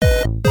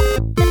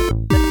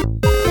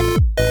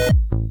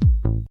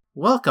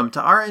Welcome to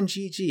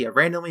RNGG, a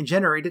randomly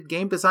generated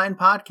game design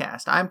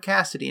podcast. I'm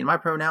Cassidy, and my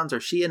pronouns are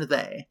she and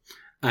they.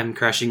 I'm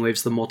Crashing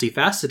Waves the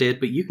Multifaceted,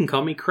 but you can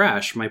call me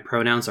Crash. My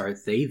pronouns are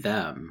they,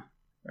 them.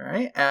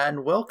 Alright,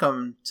 and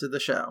welcome to the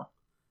show.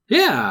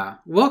 Yeah,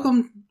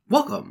 welcome.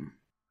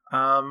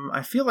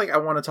 I feel like I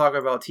want to talk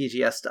about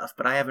TGS stuff,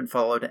 but I haven't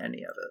followed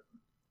any of it.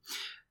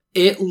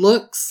 It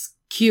looks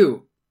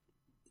cute.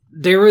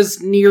 There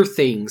was Nier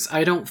things.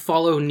 I don't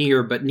follow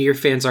Nier, but Nier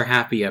fans are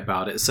happy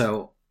about it,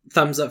 so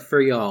thumbs up for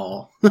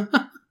y'all.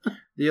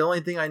 The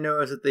only thing I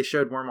know is that they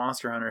showed more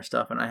Monster Hunter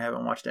stuff, and I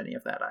haven't watched any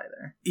of that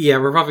either. Yeah,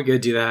 we're probably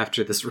going to do that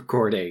after this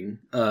recording.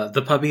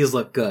 The puppies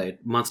look good.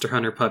 Monster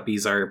Hunter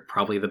puppies are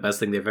probably the best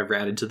thing they've ever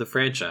added to the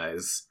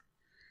franchise.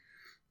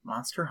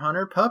 Monster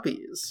Hunter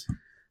puppies.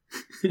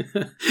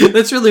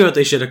 That's really what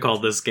they should have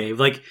called this game.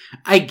 Like,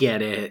 I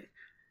get it,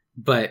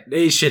 but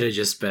it should have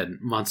just been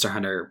Monster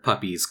Hunter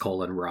Puppies: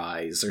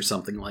 Rise or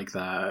something like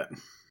that.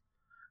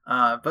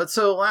 But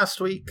so last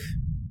week,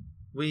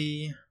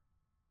 we...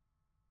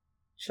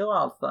 Chill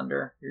out,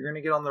 Thunder. You're gonna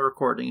get on the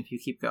recording if you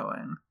keep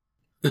going.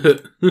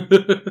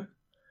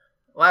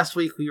 Last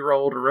week, we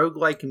rolled a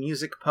roguelike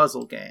music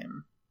puzzle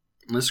game.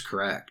 That's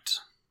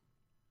correct.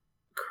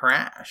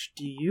 Crash,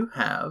 do you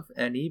have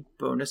any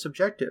bonus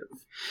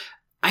objective?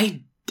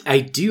 I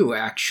do,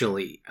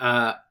 actually.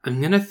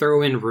 I'm gonna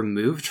throw in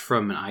removed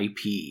from an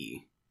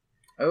IP.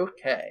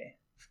 Okay.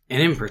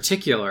 And in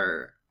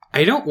particular,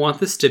 I don't want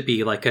this to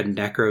be like a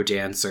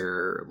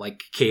Necrodancer,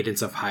 like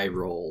Cadence of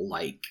Hyrule,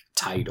 like,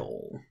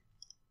 title.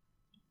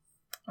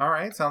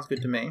 Alright, sounds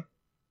good to me.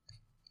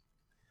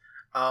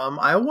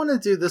 I want to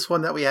do this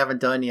one that we haven't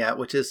done yet,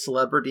 which is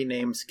Celebrity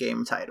Names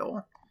Game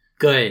Title.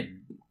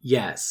 Good.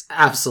 Yes,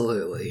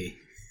 absolutely.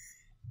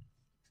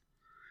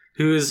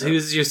 Who's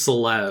your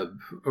celeb?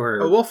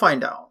 Or we'll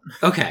find out.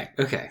 Okay.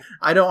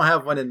 I don't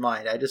have one in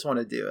mind. I just want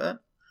to do it.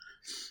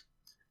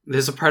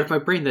 There's a part of my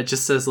brain that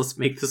just says, let's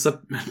make this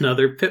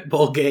another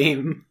Pitbull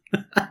game.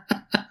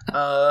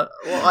 Well,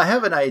 I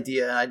have an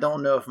idea, and I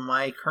don't know if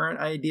my current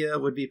idea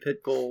would be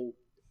Pitbull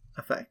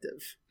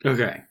effective.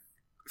 Okay.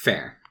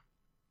 Fair.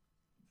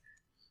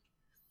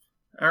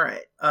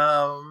 Alright.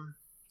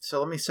 So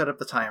let me set up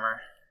the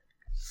timer.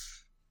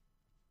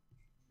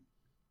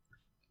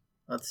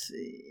 Let's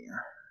see.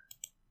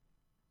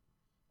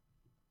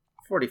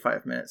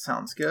 45 minutes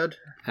sounds good.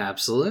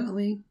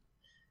 Absolutely.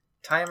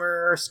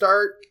 Timer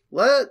start.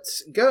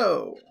 Let's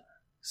go.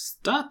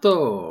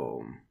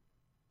 Stato.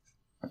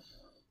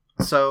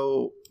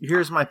 So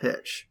here's my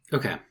pitch.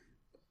 Okay.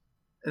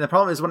 And the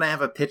problem is when I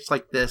have a pitch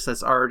like this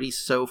that's already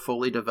so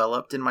fully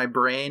developed in my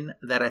brain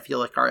that I feel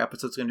like our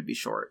episode's going to be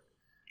short.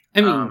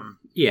 I mean,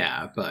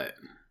 yeah, but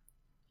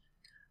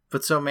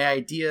so my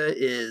idea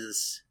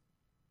is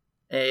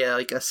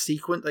a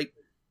sequence, like,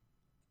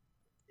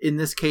 in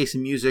this case,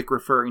 music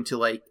referring to,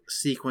 like,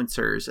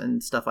 sequencers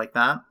and stuff like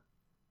that.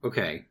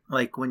 Okay.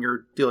 Like, when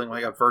you're doing,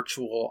 like, a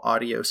virtual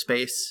audio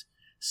space,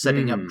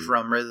 setting up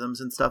drum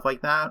rhythms and stuff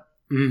like that.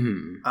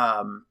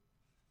 Mm-hmm.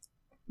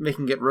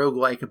 Making it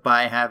roguelike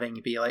by having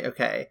it be like,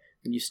 okay,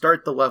 when you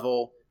start the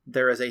level,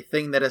 there is a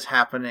thing that is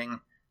happening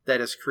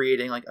that is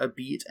creating, like, a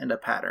beat and a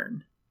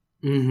pattern.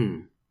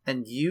 Mm-hmm.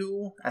 And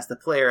you, as the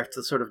player, have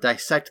to sort of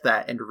dissect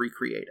that and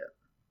recreate it.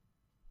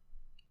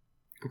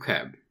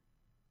 Okay.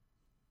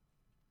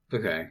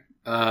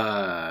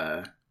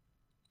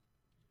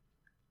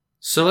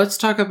 So let's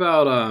talk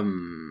about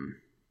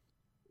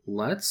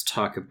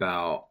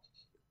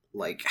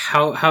like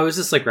how is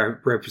this like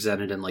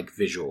represented in like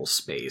visual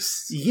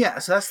space? Yeah,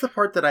 so that's the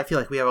part that I feel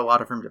like we have a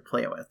lot of room to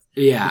play with.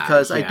 Yeah,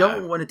 because I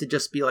don't want it to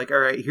just be like, all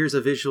right, here's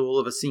a visual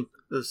of a scene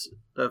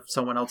of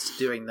someone else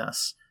doing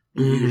this,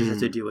 and you just have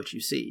to do what you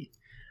see.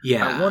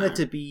 Yeah, I want it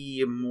to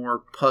be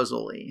more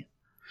puzzly.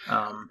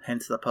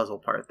 Hence the puzzle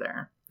part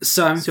there.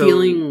 So I'm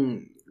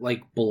feeling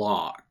like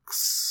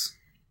blocks.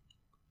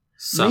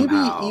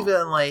 Somehow. Maybe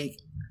even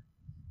like,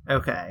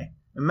 okay,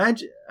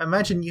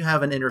 imagine you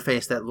have an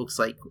interface that looks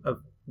like a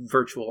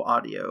virtual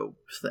audio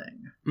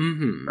thing,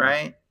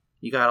 right?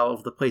 You got all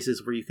of the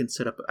places where you can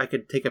set up. I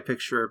could take a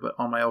picture, but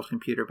on my old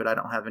computer, but I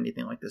don't have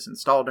anything like this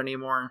installed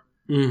anymore.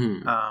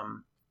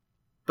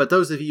 But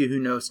those of you who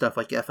know stuff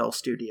like FL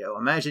Studio,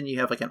 imagine you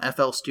have like an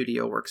FL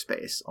Studio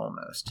workspace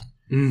almost.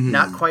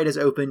 Not quite as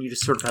open, you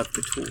just sort of have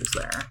the tools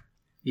there.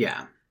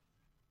 Yeah.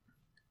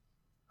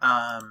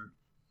 And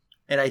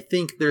I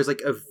think there's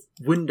like a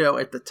window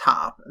at the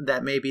top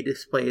that maybe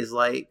displays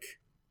like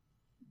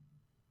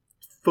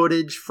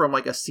footage from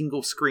like a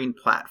single screen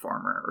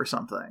platformer or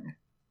something.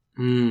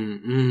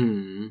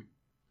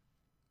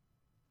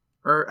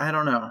 Or I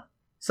don't know.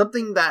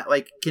 Something that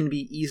like can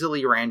be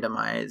easily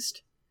randomized.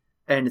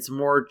 And it's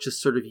more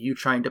just sort of you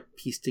trying to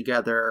piece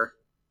together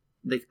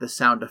like the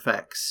sound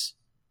effects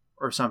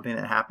or something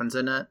that happens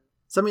in it.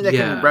 Something that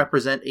can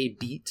represent a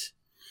beat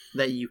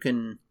that you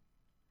can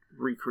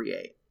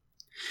recreate.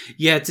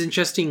 Yeah, it's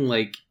interesting.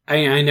 Like,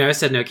 I know I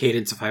said no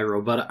Cadence of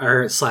Hyrule, but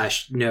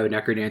no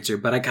Necrodancer,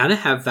 but I kind of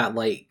have that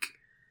like,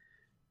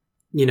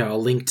 you know, a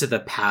Link to the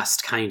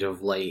Past kind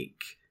of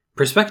like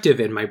perspective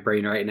in my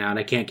brain right now, and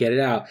I can't get it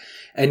out.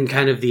 And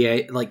kind of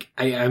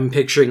I'm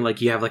picturing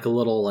like you have like a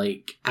little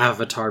like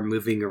avatar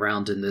moving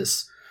around in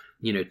this,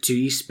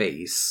 2D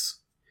space.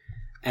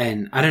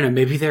 And I don't know,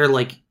 maybe they're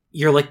like,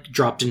 you're like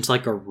dropped into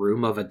like a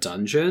room of a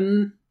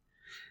dungeon,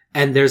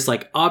 and there's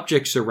like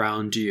objects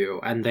around you,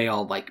 and they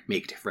all like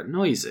make different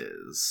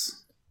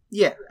noises.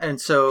 Yeah,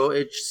 and so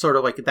it's sort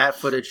of like that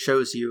footage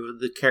shows you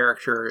the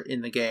character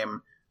in the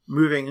game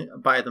moving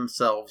by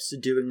themselves,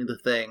 doing the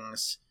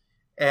things,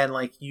 and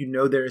like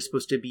there's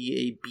supposed to be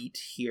a beat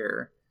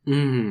here,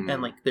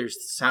 and like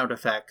there's sound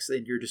effects,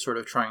 and you're just sort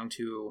of trying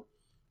to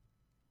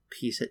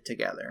piece it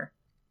together.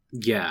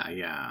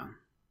 Yeah.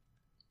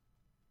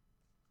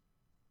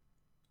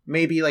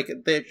 Maybe like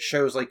that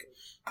shows like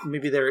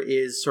maybe there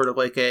is sort of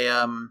like a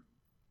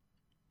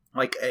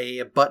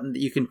button that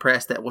you can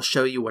press that will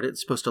show you what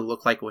it's supposed to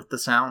look like with the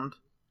sound.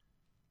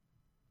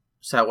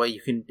 So that way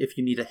you can, if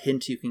you need a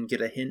hint, you can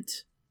get a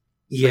hint.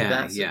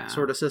 Yeah, that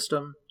sort of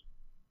system.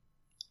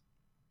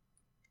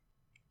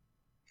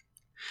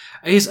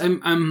 I guess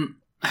I'm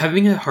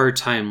having a hard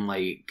time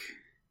like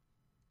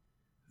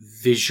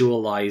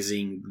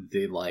visualizing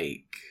the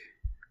like.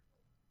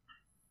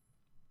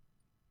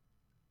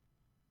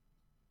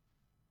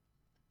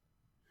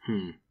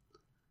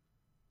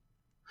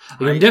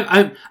 Like,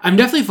 I'm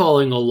definitely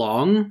following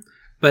along,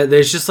 but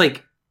there's just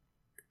like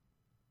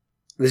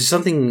there's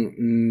something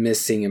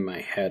missing in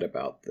my head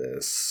about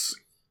this.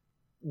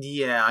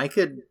 Yeah,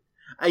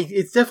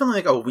 it's definitely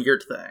like a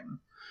weird thing.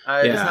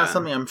 It's not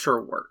something I'm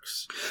sure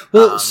works.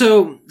 Well,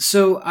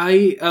 so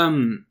I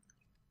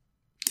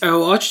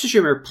watched a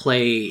streamer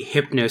play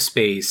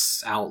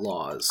Hypnospace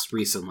Outlaws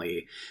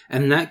recently,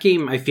 and that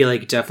game I feel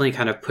like definitely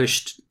kind of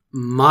pushed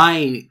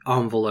my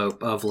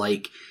envelope of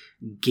like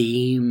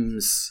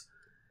games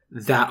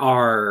that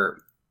are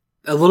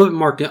a little bit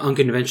more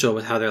unconventional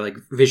with how they're like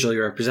visually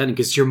represented,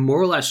 because you're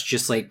more or less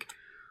just like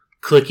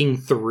clicking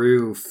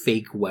through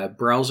fake web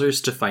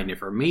browsers to find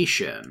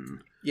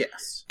information.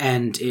 Yes,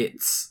 and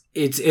it's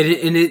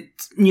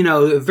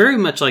very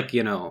much like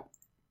a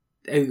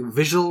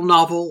visual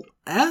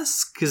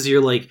novel-esque, because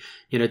you're like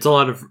it's a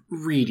lot of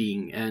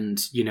reading,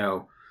 and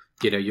you're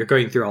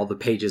going through all the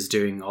pages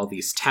doing all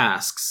these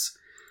tasks.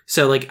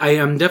 So like I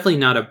am definitely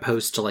not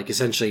opposed to like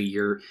essentially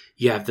you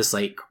have this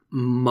like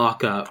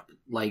mock-up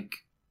like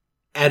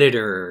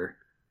editor,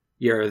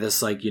 you're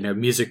this like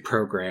music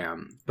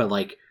program, but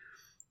like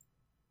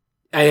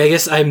I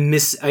guess I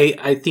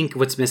think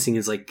what's missing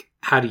is like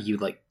how do you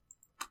like,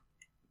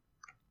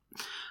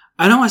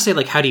 I don't want to say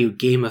like how do you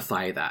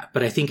gamify that,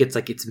 but I think it's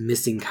like it's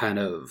missing kind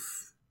of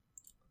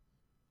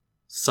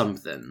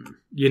something,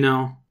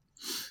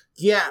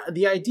 Yeah,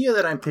 the idea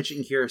that I'm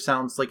pitching here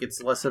sounds like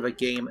it's less of a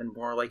game and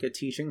more like a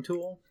teaching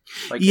tool.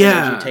 Like an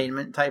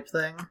entertainment type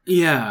thing.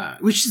 Yeah,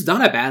 which is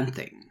not a bad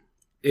thing.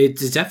 It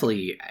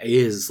definitely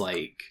is,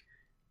 like,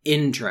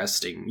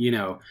 interesting,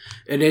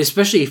 And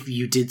especially if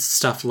you did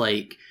stuff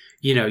like,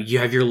 you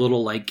have your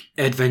little, like,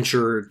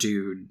 adventurer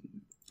dude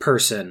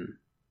person,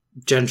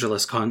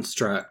 genderless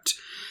construct,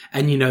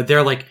 and,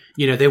 they're like,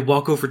 they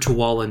walk over to a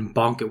wall and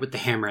bonk it with the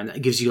hammer, and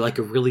that gives you, like,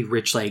 a really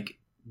rich, like,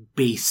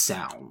 bass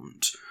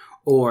sound.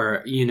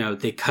 Or,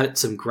 they cut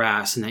some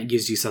grass and that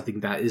gives you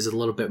something that is a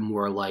little bit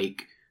more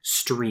like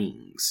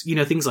strings.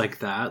 Things like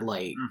that.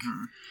 Like,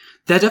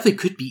 that definitely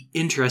could be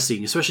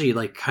interesting, especially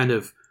like kind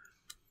of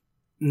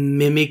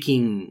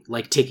mimicking,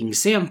 like taking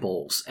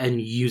samples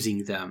and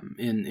using them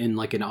in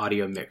like an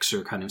audio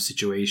mixer kind of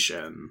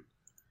situation.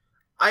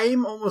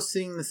 I'm almost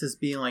seeing this as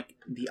being like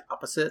the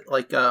opposite.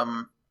 Like,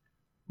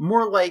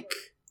 more like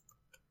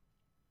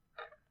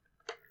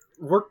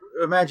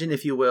imagine,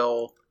 if you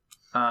will,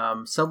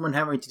 someone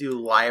having to do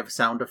live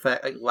sound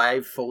effect, like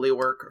live Foley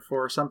work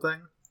for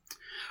something.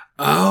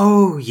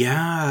 Oh,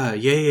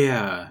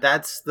 yeah.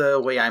 That's the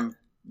way I'm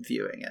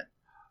viewing it.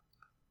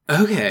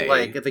 Okay.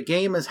 Like, if the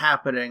game is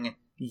happening,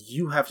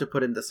 you have to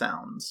put in the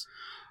sounds.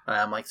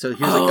 Like, so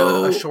here's like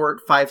a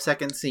short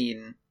 5-second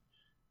scene,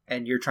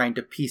 and you're trying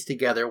to piece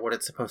together what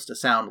it's supposed to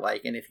sound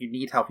like, and if you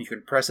need help, you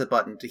can press a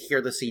button to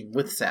hear the scene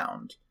with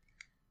sound.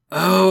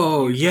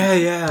 Oh,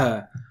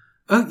 yeah.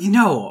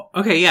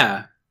 Okay,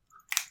 yeah.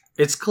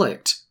 It's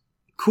clicked.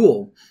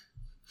 Cool.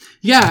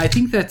 Yeah, I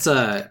think that's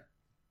I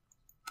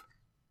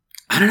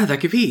don't know, that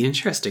could be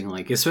interesting,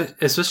 like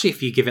especially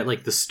if you give it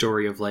like the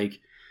story of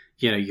like,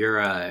 you're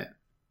a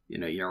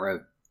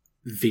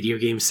video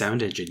game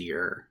sound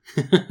engineer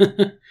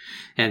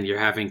and you're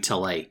having to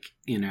like,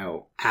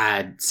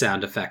 add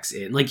sound effects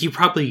in. Like, you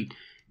probably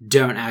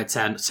don't add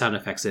sound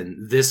effects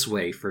in this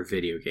way for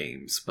video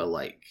games, but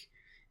like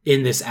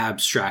in this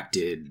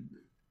abstracted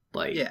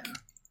like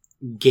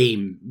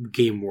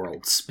game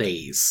world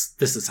space,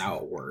 this is how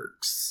it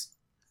works.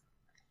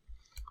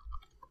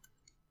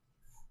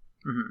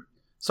 Mm-hmm.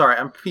 Sorry,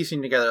 I'm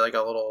piecing together like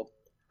a little.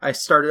 I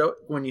started out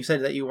when you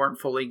said that you weren't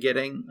fully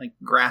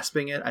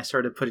grasping it. I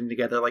started putting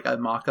together like a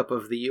mock-up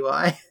of the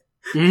UI.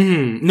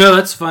 No,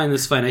 that's fine.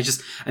 I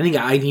think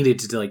I needed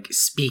to like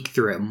speak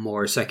through it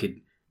more so I could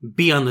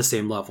be on the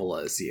same level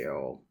as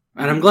you,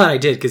 and I'm glad I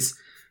did, because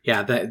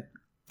yeah,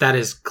 that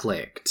is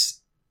clicked.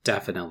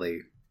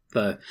 Definitely.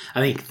 I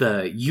think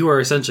you are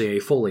essentially a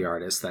Foley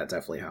artist. That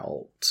definitely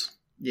helped.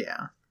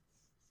 Yeah.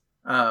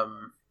 But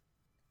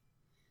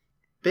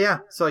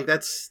yeah, so like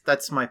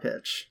that's my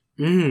pitch.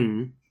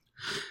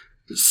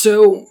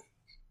 So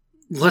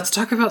let's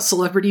talk about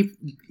celebrity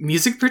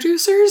music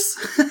producers.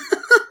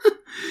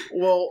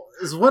 Well,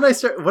 when I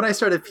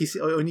started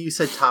PC, when you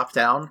said top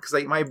down, because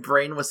like my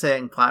brain was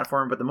saying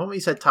platform, but the moment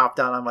you said top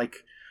down, I'm like,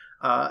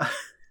 all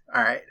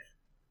right.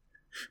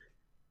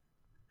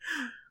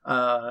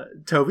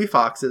 Toby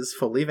Fox's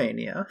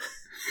Foleyvania.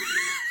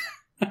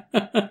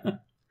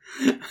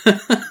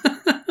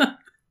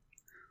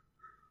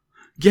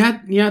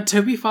 Yeah.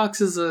 Toby Fox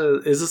is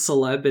a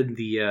celeb in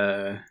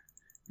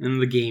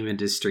the game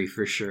industry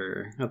for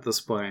sure at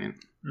this point.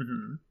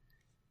 Mm-hmm.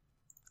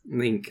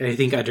 I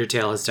think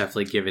Undertale has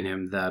definitely given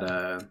him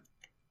that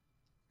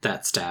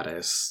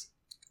status.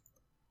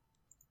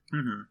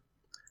 Mm-hmm.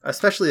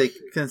 Especially like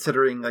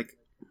considering like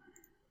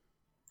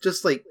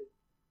just like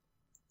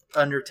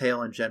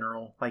Undertale in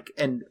general, like,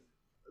 and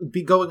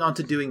be going on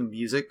to doing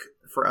music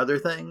for other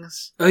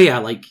things. Oh yeah,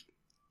 like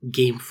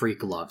Game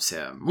Freak loves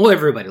him. Well,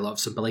 everybody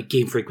loves him, but like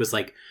Game Freak was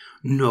like,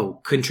 no,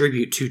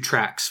 contribute 2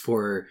 tracks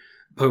for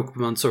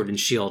Pokemon Sword and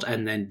Shield,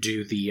 and then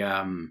do the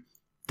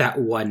that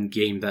one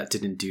game that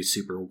didn't do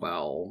super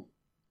well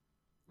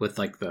with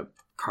like the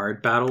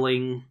card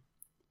battling.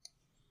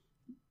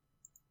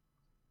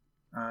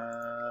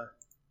 I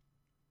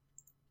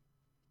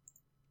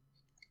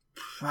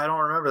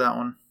don't remember that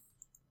one.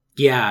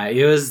 Yeah,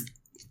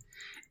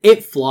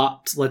 it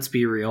flopped, let's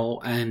be real,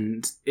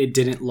 and it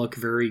didn't look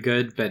very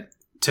good, but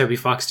Toby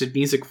Fox did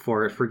music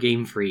for it for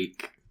Game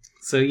Freak.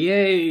 So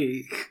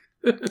yay!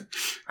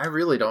 I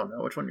really don't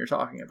know which one you're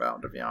talking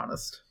about, to be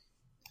honest.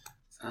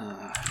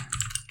 Game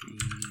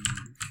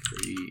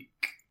Freak.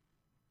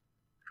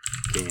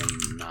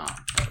 Game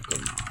not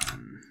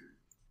Pokemon.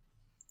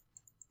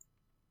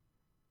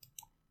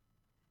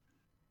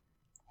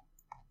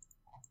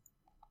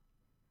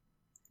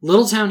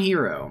 Little Town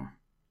Hero.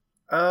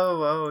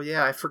 Oh,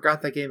 yeah, I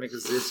forgot that game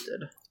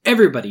existed.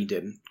 Everybody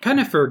did. Kind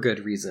of for a good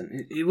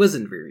reason. It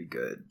wasn't very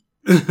good.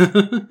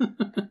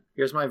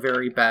 Here's my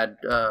very bad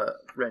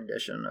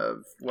rendition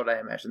of what I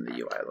imagine the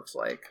UI looks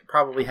like.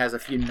 Probably has a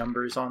few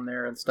numbers on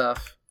there and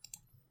stuff.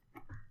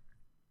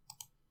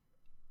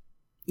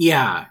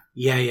 Yeah.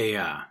 You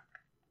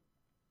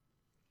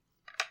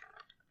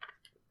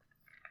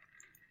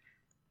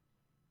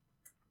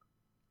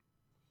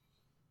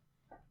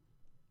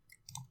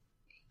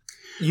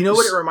know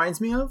what it reminds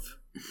me of?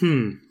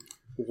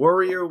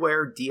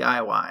 WarriorWare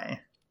DIY.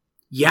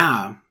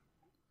 Yeah.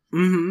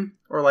 Mm-hmm.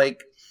 Or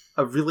like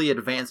a really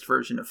advanced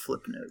version of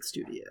Flipnote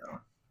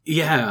Studio.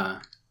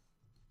 Yeah.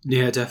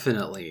 Yeah,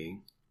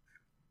 definitely.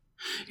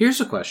 Here's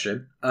a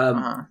question.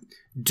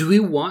 Do we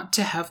want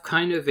to have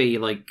kind of a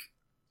like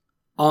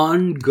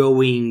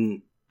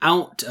ongoing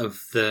out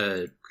of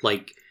the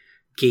like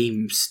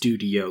game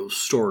studio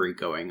story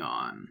going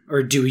on?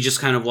 Or do we just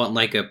kind of want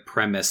like a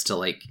premise to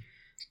like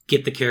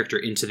get the character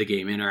into the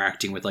game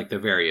interacting with like the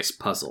various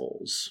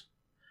puzzles?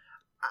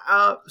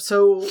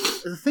 So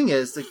the thing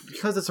is, like,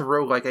 because it's a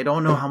roguelike, I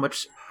don't know how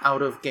much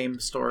out of game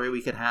story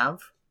we could have.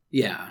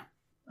 Yeah.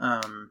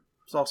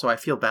 So also I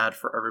feel bad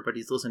for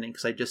everybody's listening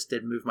because I just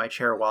did move my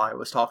chair while I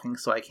was talking,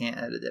 so I can't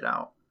edit it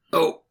out.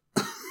 Oh.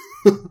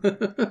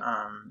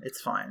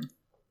 It's fine.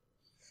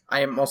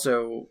 I am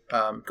also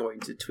going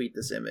to tweet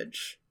this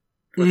image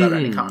without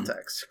any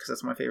context because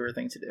that's my favorite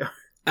thing to do.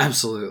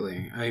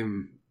 Absolutely.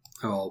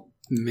 I'll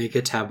make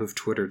a tab of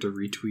Twitter to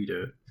retweet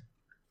it.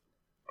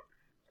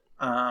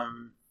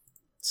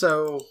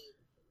 So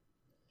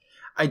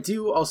I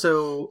do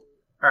also.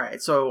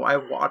 Alright, so I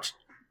watched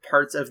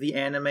parts of the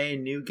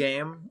anime New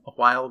Game a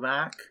while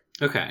back.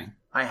 Okay.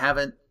 I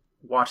haven't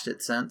watched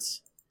it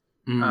since.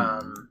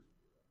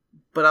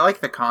 But I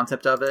like the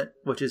concept of it,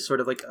 which is sort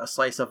of like a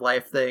slice of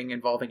life thing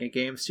involving a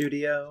game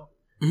studio.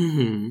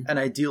 Mm-hmm. And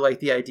I do like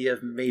the idea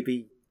of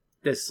maybe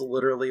this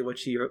literally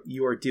what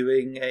you are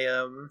doing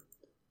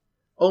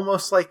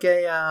almost like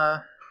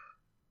a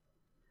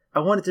I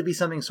want it to be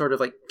something sort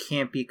of like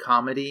campy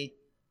comedy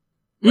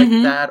like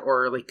that,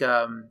 or like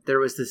there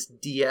was this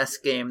DS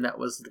game that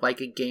was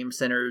like a Game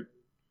Center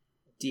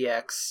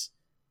DX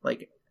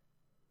like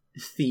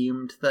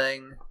themed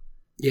thing.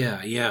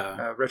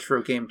 Yeah.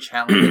 Retro Game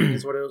Challenge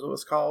is what it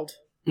was called.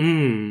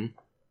 Well,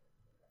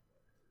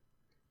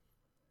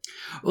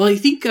 I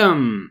think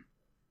I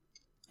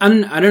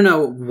don't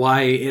know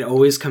why it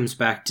always comes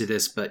back to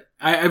this, but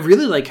I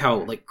really like how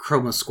like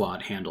Chroma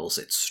Squad handles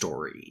its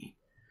story.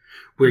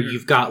 Where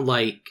you've got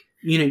like,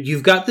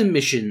 you've got the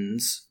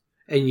missions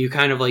and you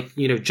kind of like,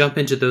 jump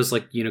into those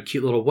like,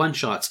 cute little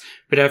one-shots.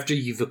 But after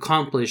you've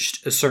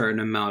accomplished a certain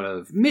amount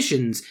of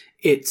missions,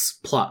 it's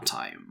plot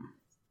time.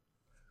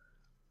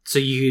 So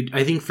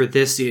I think for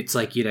this, it's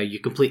like, you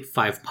complete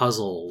 5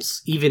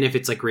 puzzles, even if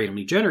it's like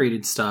randomly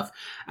generated stuff.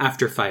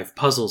 After 5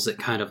 puzzles, it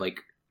kind of like,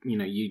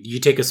 you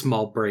take a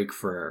small break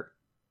for,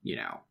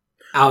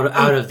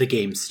 out of the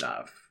game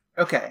stuff.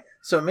 Okay,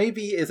 so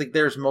maybe it's like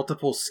there's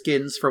multiple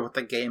skins for what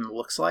the game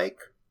looks like.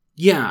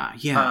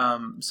 Yeah.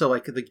 So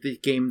like the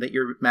game that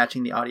you're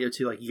matching the audio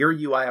to, like your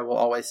UI will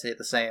always stay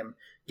the same.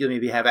 You'll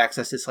maybe have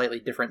access to slightly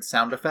different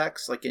sound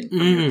effects, like in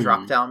your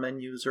drop-down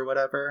menus or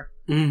whatever.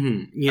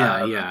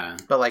 Yeah.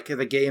 But like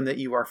the game that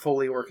you are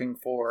fully working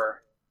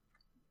for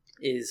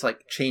is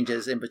like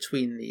changes in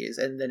between these,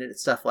 and then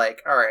it's stuff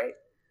like, all right,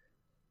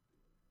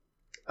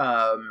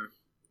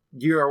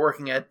 you are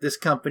working at this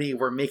company,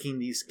 we're making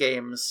these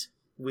games,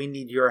 we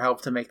need your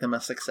help to make them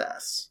a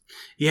success.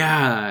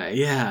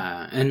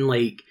 Yeah. And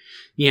like,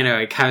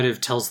 it kind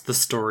of tells the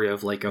story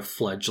of like a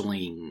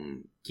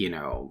fledgling,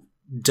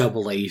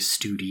 AA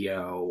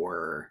studio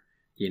or,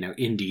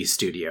 indie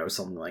studio,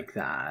 something like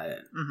that.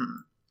 Mm-hmm.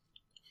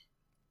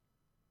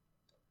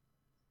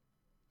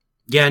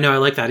 Yeah, no, I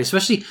like that.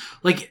 Especially,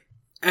 like,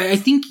 I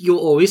think you'll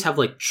always have,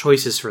 like,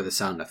 choices for the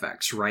sound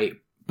effects, right?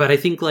 But I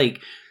think,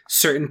 like,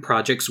 certain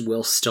projects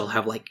will still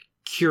have, like,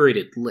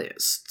 curated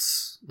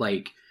lists.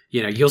 Like,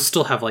 you'll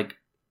still have, like,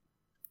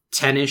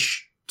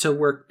 10-ish to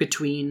work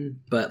between,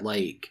 but,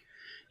 like,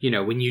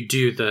 when you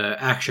do the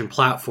action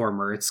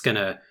platformer, it's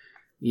gonna,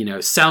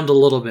 sound a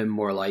little bit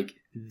more like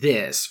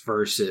this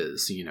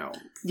versus,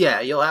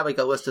 Yeah, you'll have, like,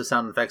 a list of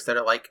sound effects that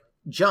are, like,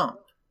 jump,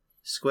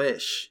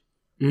 squish,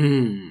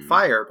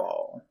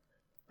 fireball,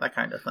 that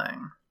kind of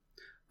thing.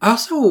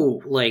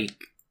 Also,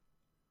 like,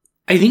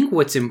 I think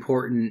what's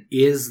important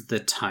is the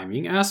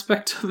timing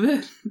aspect of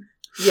it.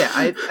 Yeah,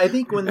 I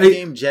think when the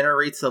game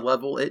generates the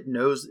level, it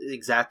knows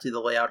exactly the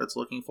layout it's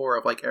looking for,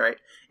 of like, all right,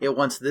 it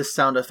wants this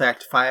sound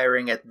effect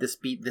firing at this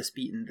beat,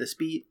 and this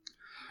beat.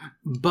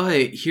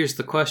 But here's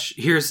the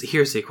question.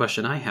 Here's a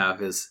question I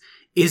have is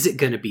it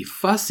going to be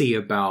fussy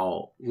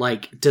about,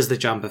 like, does the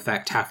jump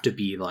effect have to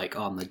be, like,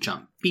 on the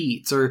jump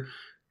beats? Or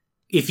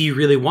if you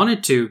really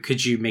wanted to,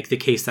 could you make the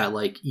case that,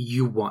 like,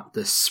 you want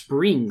the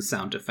spring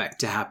sound effect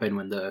to happen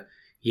when the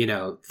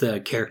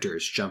character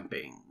is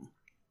jumping?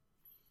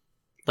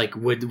 Like,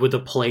 would the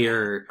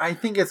player... I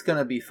think it's going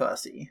to be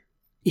fussy.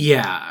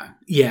 Yeah.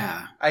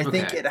 I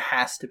think it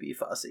has to be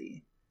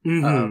fussy.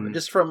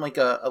 Just from, like,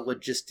 a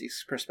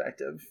logistics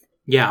perspective.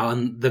 Yeah,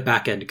 on the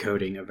back-end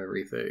coding of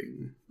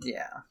everything.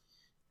 Yeah.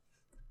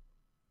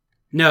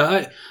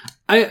 No,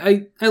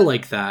 I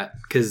like that,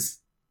 because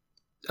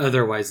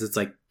otherwise it's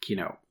like,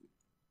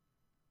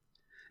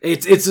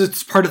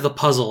 it's part of the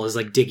puzzle is,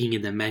 like, digging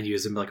in the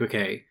menus and be like,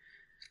 okay,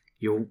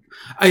 and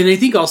I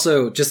think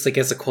also, just, like,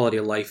 as a quality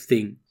of life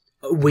thing,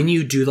 when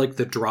you do, like,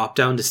 the drop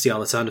down to see all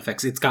the sound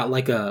effects, it's got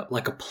like a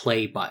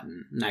play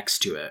button next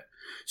to it,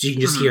 so you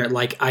can just hear it,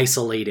 like,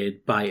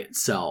 isolated by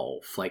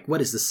itself. Like, what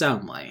does this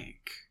sound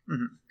like?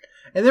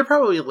 And they're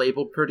probably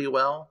labeled pretty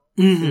well.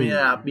 It may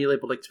not be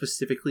labeled, like,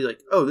 specifically, like,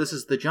 oh, this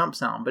is the jump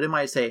sound, but it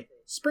might say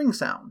spring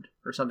sound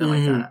or something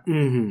like that.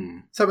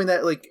 Something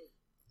that, like,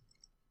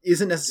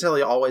 isn't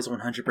necessarily always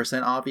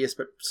 100% obvious,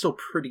 but still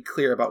pretty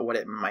clear about what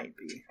it might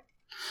be.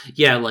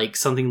 Yeah, like,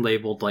 something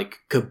labeled, like,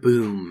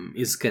 kaboom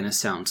is gonna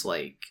sound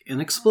like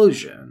an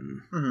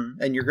explosion.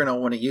 And you're gonna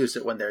want to use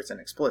it when there's an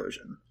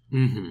explosion.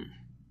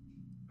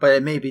 But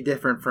it may be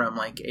different from,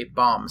 like, a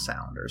bomb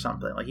sound or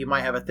something. Like, you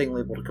might have a thing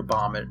labeled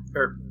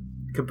or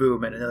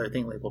kaboom and another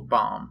thing labeled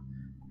bomb.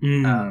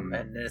 And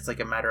then it's, like,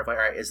 a matter of, like,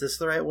 all right, is this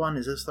the right one?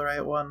 Is this the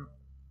right one?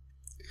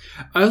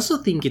 I also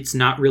think it's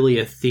not really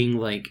a thing,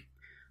 like,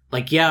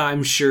 yeah,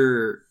 I'm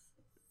sure...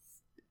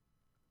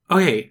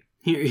 Okay,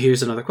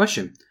 here's another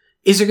question.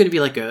 Is there going to be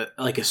like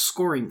a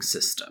scoring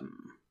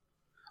system,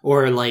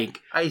 or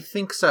like? I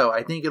think so.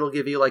 I think it'll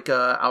give you like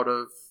a out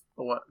of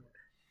what?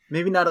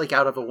 Maybe not like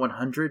out of a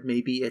 100.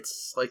 Maybe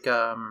it's like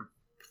or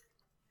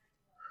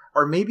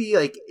maybe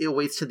like it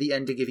waits to the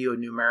end to give you a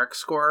numeric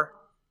score.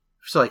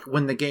 So like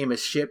when the game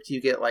is shipped,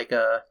 you get like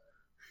a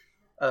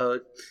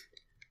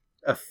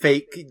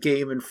fake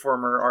Game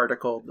Informer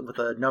article with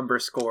a number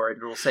score,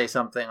 and it'll say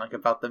something like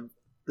about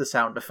the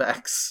sound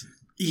effects.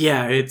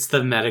 Yeah, it's the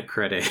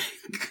Metacritic.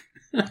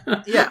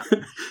 Yeah.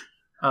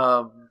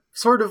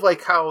 Sort of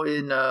like how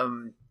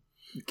in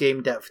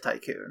Game Dev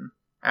Tycoon,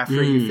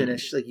 after you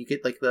finish, like, you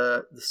get like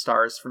the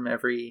stars from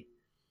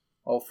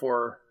all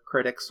 4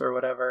 critics or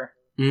whatever.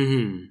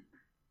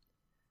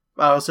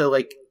 Also,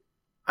 like,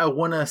 I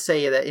want to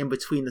say that in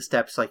between the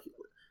steps, like,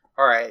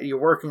 all right, you're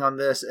working on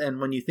this, and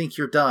when you think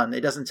you're done,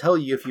 it doesn't tell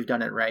you if you've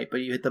done it right,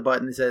 but you hit the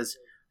button that says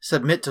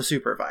submit to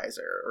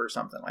supervisor or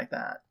something like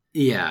that.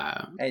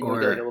 Yeah. And you'll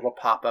get like a little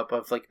pop-up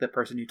of like the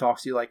person who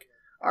talks to you, like,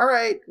 all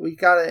right, we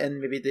got it. And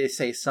maybe they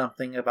say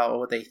something about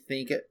what they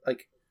think it,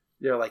 like,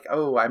 they're like,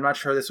 oh, I'm not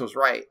sure this was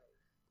right.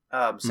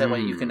 So that way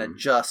you can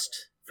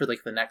adjust for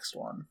like the next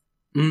one.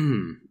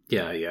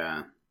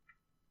 Yeah.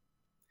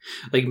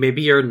 Like,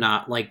 maybe you're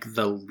not like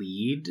the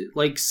lead,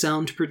 like,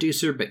 sound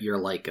producer, but you're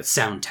like a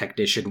sound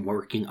technician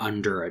working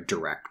under a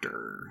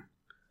director.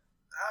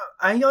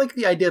 I like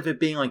the idea of it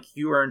being like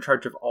you are in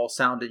charge of all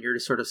sound and you're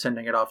just sort of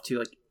sending it off to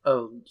like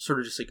a sort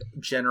of just like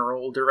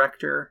general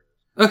director.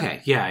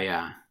 Okay,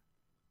 yeah.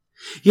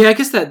 Yeah, I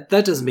guess that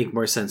does make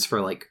more sense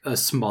for like a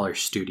smaller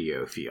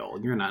studio feel.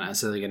 You're not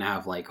necessarily going to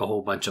have like a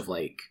whole bunch of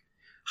like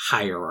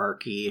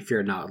hierarchy if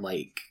you're not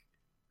like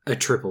a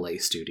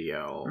AAA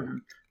studio.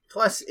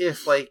 Plus,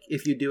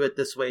 if you do it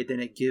this way, then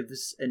it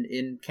gives an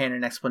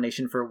in-canon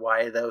explanation for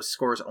why those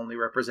scores only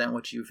represent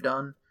what you've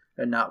done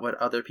and not what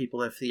other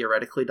people have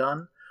theoretically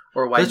done,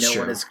 or why That's no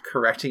true. One is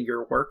correcting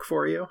your work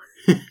for you.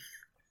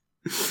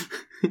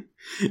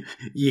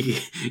 you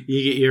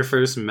get your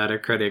first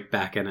Metacritic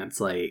back, and it's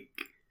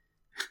like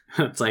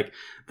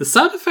the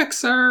sound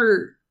effects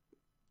are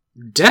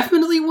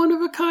definitely one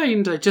of a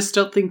kind. I just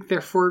don't think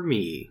they're for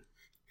me.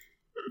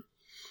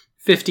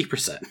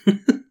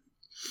 50%.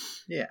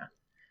 Yeah.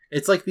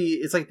 It's like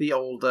the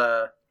old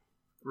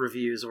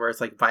reviews where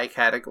it's like by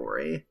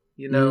category,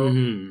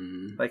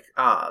 Mm-hmm. Like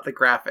the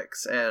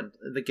graphics and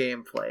the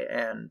gameplay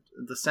and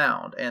the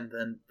sound and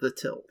then the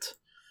tilt.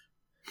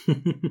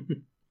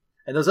 And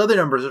those other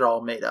numbers are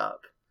all made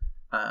up.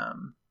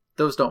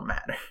 Those don't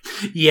matter.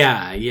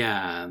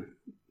 Yeah.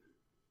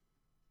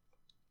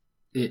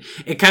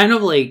 It kind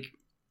of like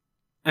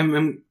I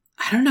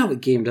don't know what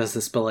game does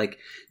this, but like,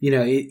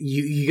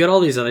 you get all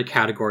these other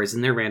categories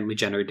and they're randomly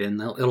generated and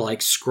it'll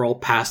like scroll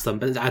past them.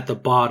 But at the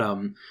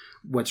bottom,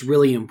 what's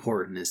really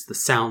important is the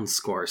sound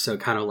score. So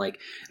kind of like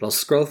it'll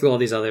scroll through all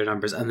these other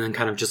numbers and then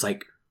kind of just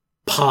like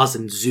pause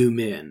and zoom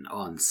in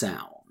on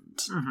sound.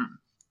 Mm-hmm.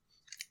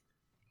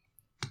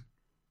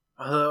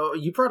 Although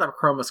you brought up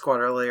Chroma Squad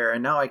earlier,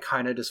 and now I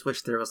kind of just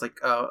wish there was like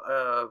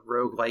a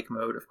roguelike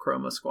mode of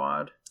Chroma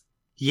Squad.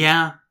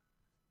 Yeah,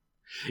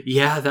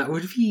 that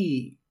would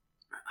be...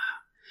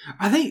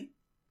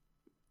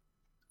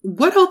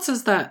 What else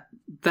has that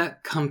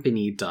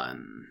company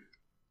done?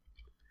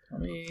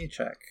 Let me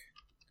check.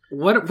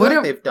 What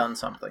they've done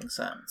something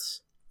since.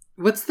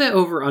 What's the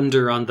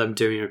over-under on them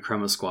doing a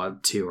Chroma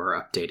Squad 2 or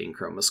updating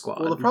Chroma Squad?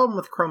 Well, the problem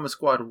with Chroma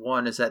Squad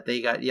 1 is that they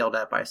got yelled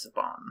at by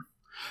Saban.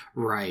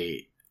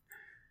 Right.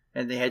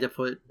 And they had to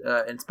put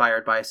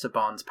inspired by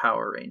Saban's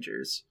Power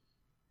Rangers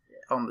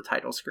on the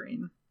title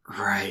screen.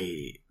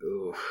 Right.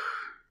 Ooh.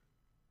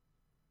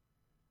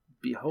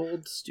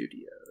 Behold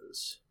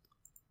Studios.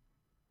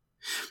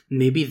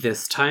 Maybe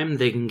this time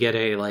they can get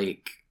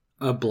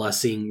a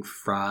blessing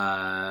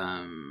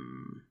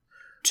from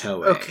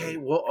Toei. Okay,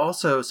 well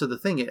also, so the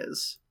thing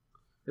is,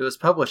 it was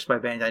published by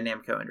Bandai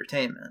Namco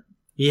Entertainment.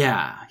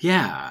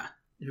 Yeah.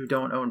 Who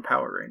don't own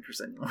Power Rangers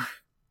anymore.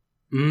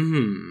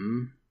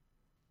 Mm-hmm.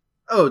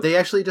 Oh, they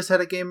actually just had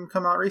a game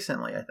come out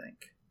recently, I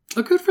think.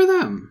 Oh, good for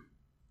them.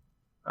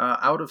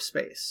 Out of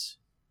Space.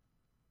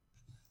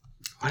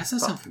 Why does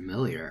that sound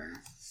familiar?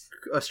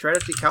 A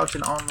strategy couch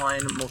and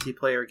online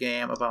multiplayer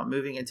game about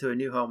moving into a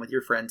new home with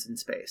your friends in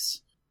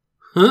space.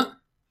 Huh?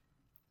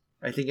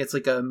 I think it's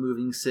like a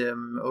moving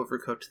sim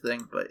Overcooked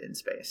thing, but in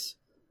space.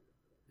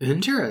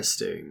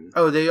 Interesting.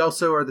 Oh, they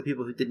also are the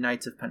people who did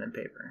Knights of Pen and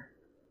Paper.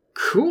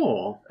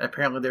 Cool.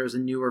 Apparently there was a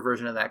newer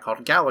version of that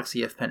called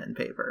Galaxy of Pen and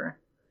Paper.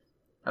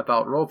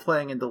 About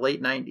role-playing in the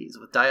late 90s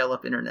with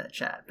dial-up internet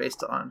chat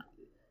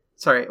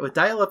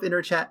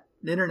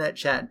internet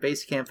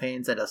chat-based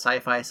campaigns at a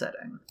sci-fi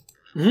setting.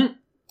 Mm-hmm.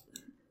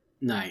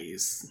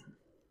 Nice.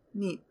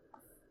 Neat.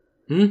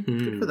 Mm-hmm.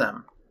 Good for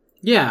them.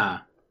 Yeah.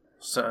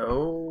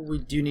 So, we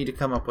do need to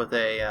come up with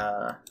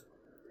a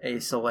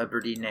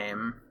celebrity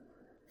name.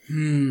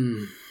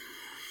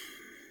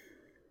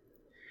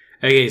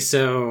 Okay,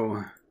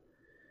 so...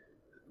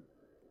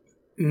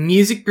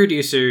 music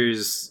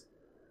producers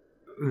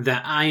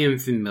that I am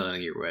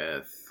familiar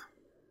with,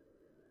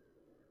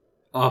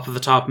 off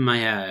the top of my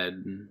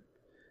head,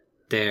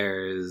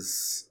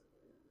 there's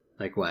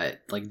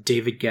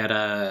David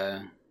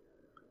Guetta.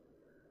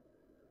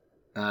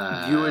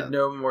 You would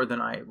know more than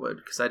I would,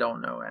 because I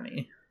don't know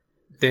any.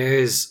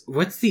 There's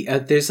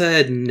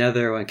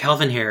another one,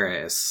 Calvin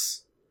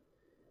Harris,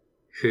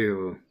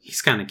 who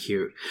he's kind of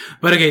cute.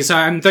 But okay, so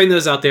I'm throwing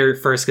those out there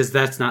first because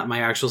that's not my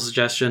actual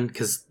suggestion,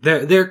 because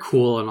they're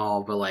cool and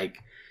all, but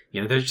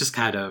they're just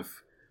kind of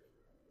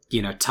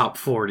top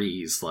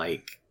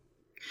 40s.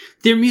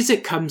 Their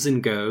music comes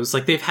and goes.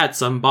 They've had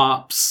some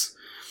bops.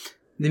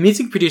 The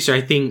music producer,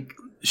 I think,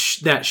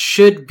 that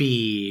should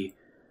be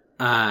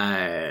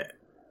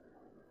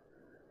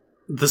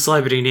the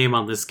celebrity name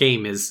on this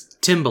game is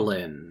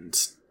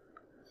Timbaland,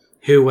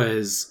 who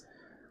was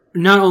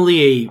not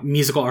only a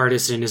musical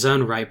artist in his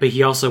own right, but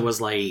he also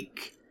was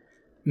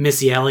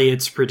Missy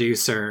Elliott's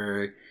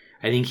producer.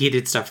 I think he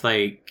did stuff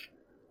like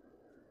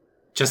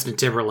Justin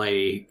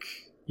Timberlake,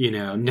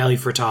 Nelly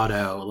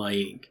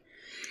Furtado.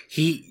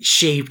 He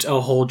shaped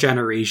a whole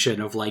generation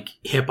of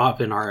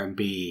hip-hop and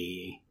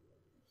R&B.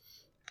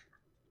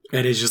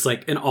 And is just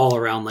an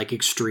all-around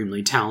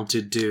extremely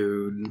talented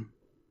dude.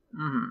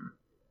 Mm-hmm.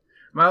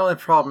 My only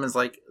problem is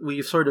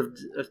we've sort of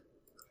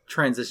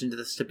transitioned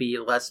this to be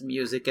less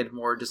music and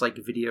more just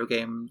video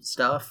game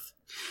stuff.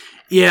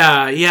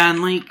 Yeah,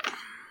 and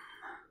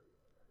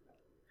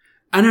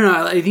I don't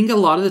know, I think a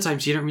lot of the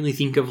times you don't really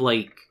think of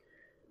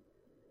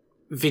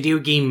video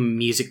game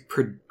music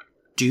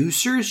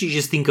producers, you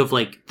just think of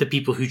the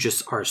people who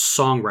just are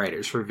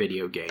songwriters for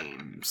video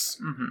games.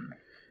 Mm-hmm.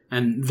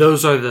 And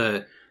those are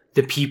the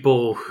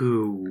people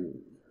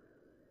who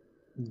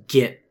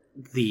get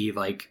the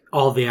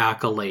all the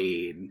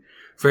accolade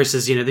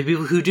versus the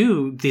people who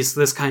do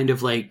this kind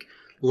of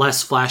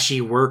less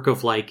flashy work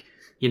of like,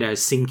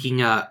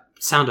 syncing up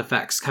sound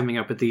effects, coming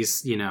up with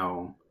these,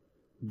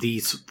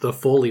 the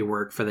Foley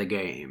work for the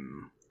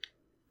game.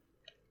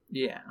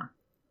 Yeah.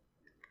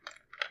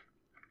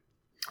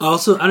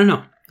 Also, I don't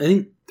know.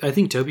 I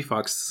think Toby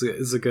Fox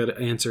is a good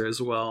answer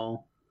as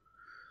well.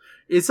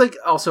 It's like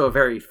also a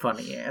very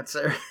funny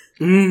answer.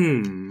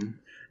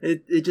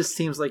 It just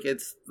seems like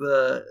it's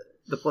the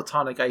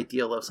platonic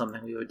ideal of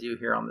something we would do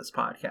here on this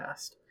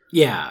podcast.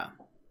 Yeah.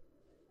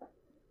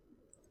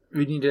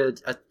 We need a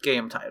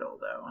game title,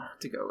 though,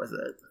 to go with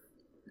it.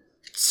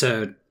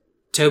 So,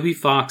 Toby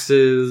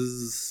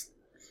Fox's...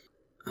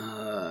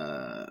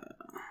 I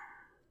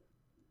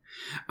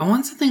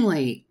want something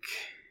like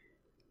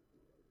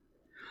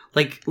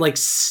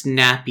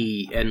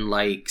snappy and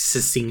like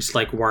succinct,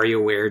 like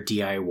WarioWare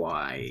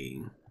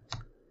DIY.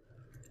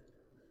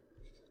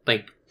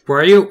 Like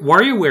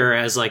WarioWare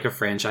as like a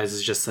franchise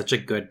is just such a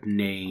good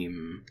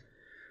name,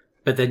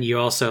 but then you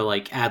also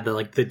like add the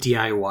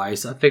DIY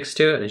suffix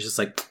to it, and it's just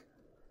like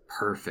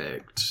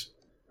perfect.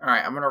 All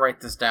right, I'm gonna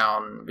write this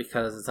down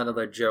because it's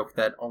another joke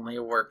that only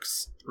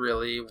works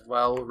really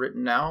well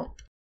written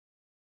out,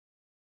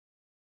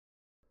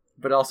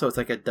 but also it's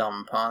like a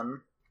dumb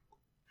pun.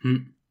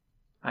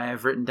 I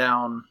have written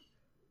down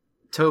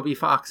Toby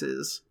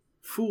Fox's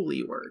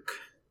Foley work.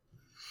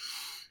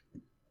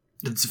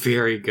 It's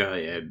very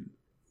good.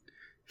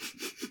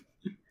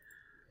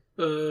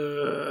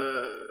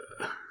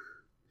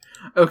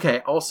 Okay,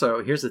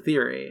 also, here's a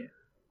theory.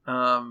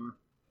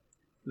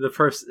 The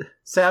first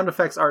sound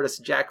effects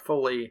artist, Jack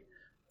Foley,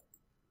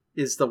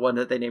 is the one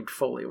that they named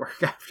Foley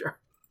work after.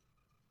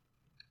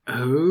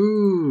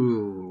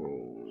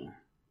 Oh.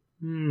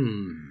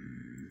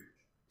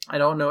 I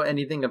don't know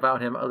anything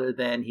about him other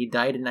than he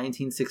died in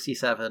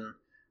 1967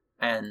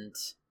 and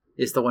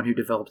is the one who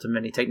developed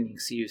many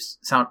techniques used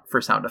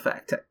for sound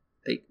effect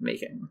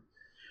making.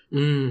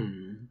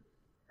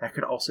 That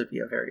could also be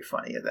a very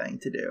funny thing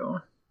to do.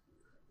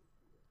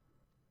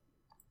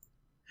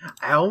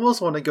 I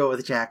almost want to go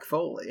with Jack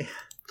Foley.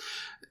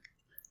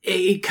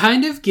 It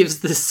kind of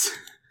gives this...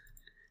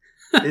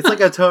 It's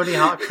like a Tony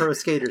Hawk Pro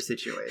Skater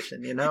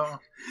situation, you know?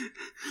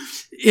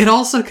 It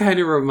also kind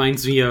of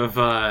reminds me of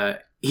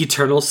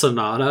Eternal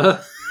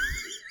Sonata.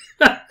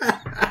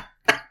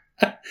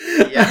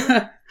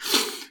 Yeah.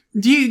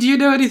 Do you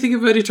know anything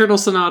about Eternal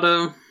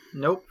Sonata?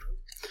 Nope.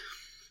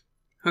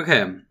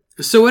 Okay.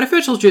 So what if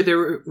I told you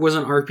there was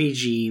an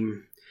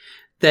RPG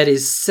that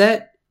is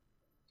set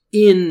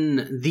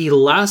in the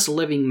last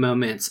living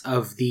moments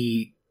of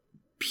the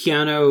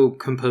piano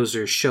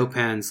composer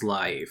Chopin's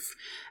life?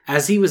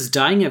 As he was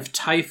dying of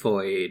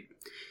typhoid,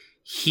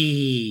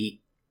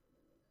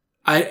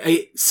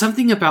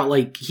 something about,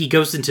 like, he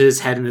goes into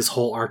his head and this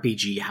whole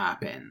RPG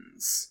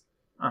happens.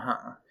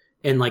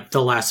 In, like,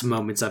 the last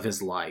moments of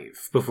his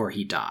life before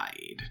he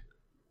died.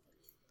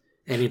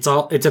 And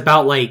it's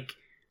about, like,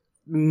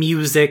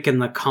 music, and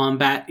the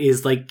combat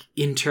is, like,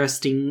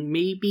 interesting,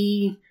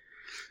 maybe?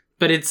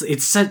 But it's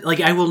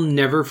like, I will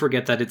never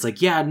forget that. It's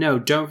like, yeah, no,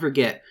 don't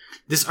forget.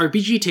 This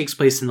RPG takes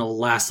place in the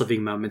last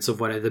living moments of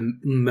one of the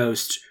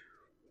most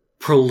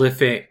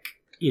prolific,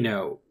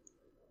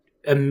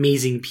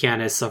 amazing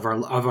pianists of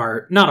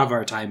our not of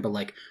our time, but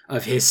like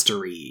of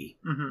history.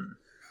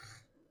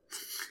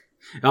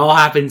 It all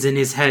happens in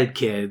his head,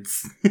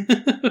 kids.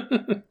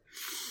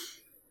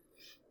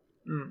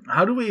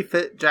 How do we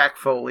fit Jack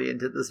Foley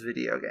into this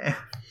video game?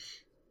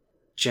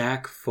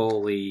 Jack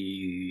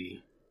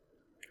Foley.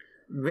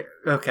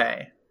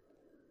 Okay.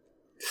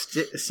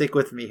 Stick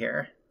with me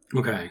here.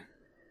 Okay.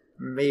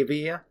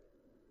 Maybe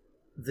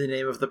the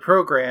name of the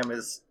program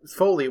is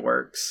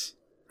FoleyWorks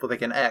with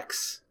like an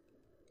X.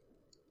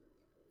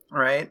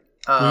 Right?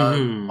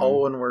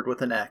 All one word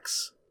with an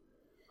X.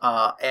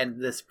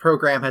 And this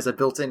program has a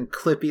built-in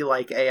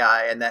Clippy-like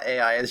AI, and that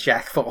AI is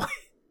Jack Foley.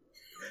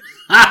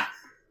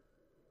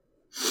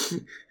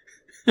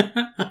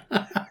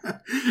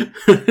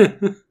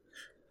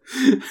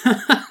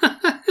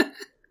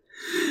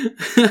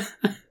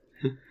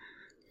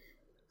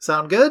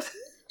 Sound good?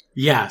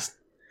 Yes.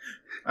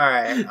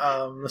 Alright,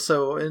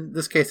 so in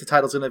this case the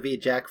title's gonna be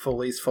Jack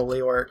Foley's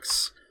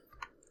FoleyWorks.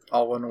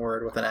 All one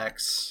word with an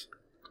X.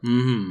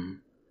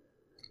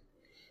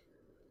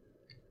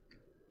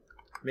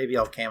 Maybe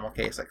I'll camel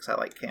case it because I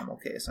like camel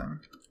casing.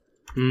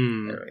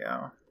 There we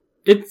go.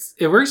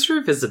 It works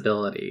for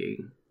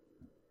visibility.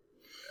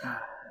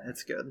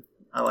 It's good.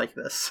 I like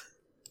this.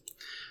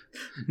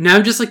 Now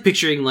I'm just like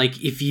picturing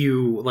like if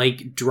you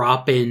like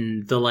drop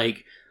in the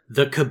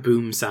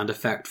kaboom sound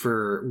effect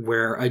for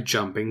where a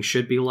jumping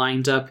should be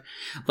lined up.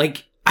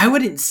 Like, I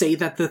wouldn't say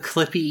that the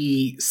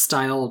Clippy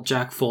style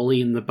Jack Foley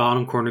in the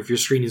bottom corner of your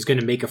screen is going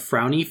to make a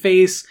frowny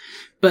face,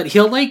 but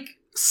he'll like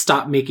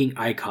stop making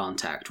eye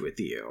contact with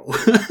you.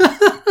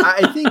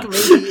 I think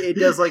maybe it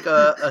does like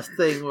a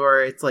thing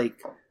where it's like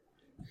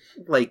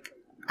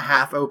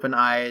half open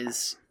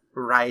eyes,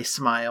 wry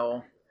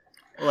smile.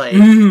 Like,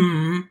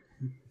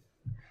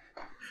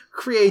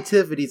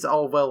 creativity's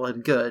all well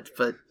and good,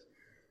 but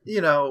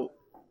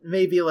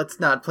maybe let's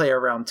not play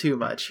around too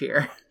much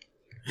here.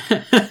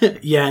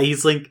 Yeah,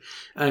 he's like,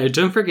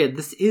 don't forget,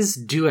 this is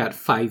due at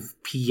 5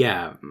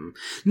 p.m.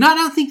 I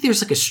don't think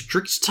there's like a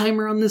strict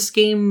timer on this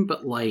game,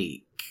 but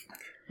like...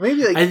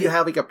 Maybe like you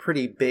have like a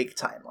pretty big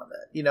time limit.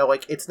 You know,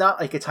 like it's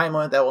not like a time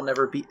limit that will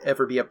never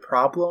ever be a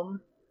problem.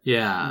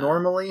 Yeah.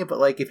 Normally, but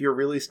like if you're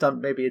really stumped,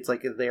 maybe it's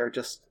like they're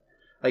just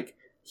like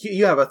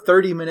you have a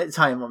 30-minute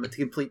time limit to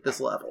complete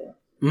this level.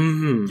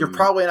 Mm-hmm. You're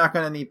probably not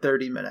going to need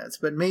 30 minutes,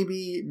 but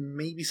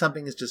maybe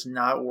something is just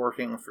not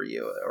working for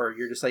you, or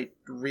you're just like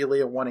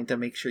really wanting to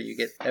make sure you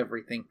get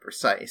everything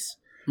precise,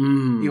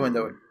 even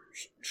though it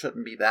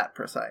shouldn't be that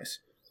precise.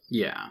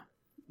 Yeah.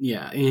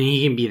 Yeah, and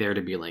he can be there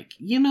to be like,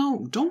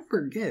 don't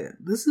forget,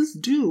 this is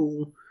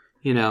due.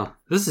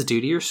 This is due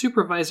to your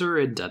supervisor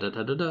and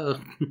da-da-da-da-da.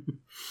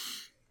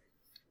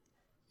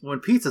 When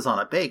pizza's on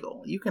a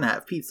bagel, you can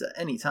have pizza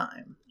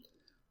anytime.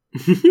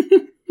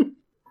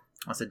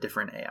 That's a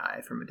different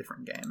AI from a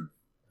different game.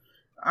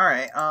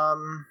 Alright,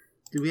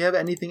 do we have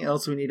anything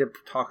else we need to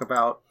talk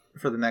about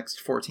for the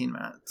next 14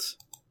 minutes?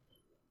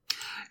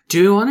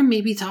 Do you want to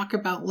maybe talk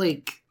about,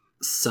 like,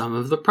 some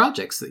of the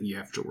projects that you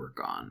have to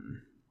work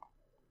on?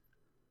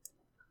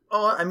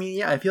 Oh, I mean,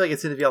 yeah, I feel like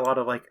it's going to be a lot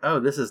of like, oh,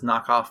 this is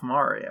knockoff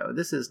Mario.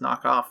 This is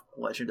knockoff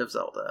Legend of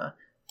Zelda.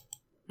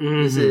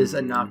 Mm-hmm. This is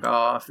a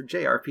knockoff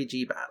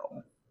JRPG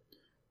battle.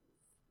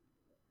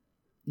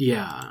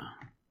 Yeah.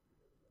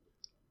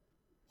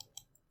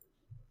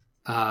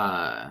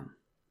 I'm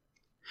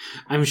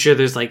sure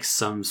there's like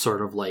some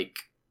sort of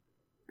like...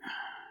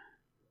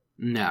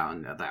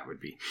 No, that would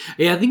be...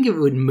 Yeah, I think it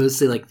would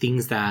mostly like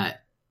things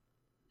that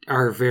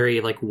are very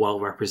like well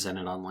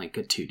represented on like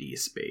a 2D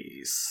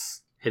space.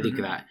 I think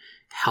that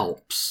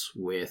helps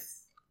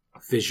with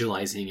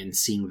visualizing and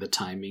seeing the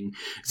timing.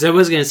 Because I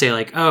was going to say,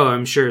 like, oh,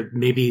 I'm sure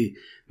maybe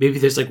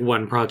there's, like,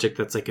 one project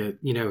that's, like, a,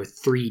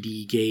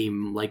 3D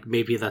game. Like,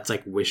 maybe that's,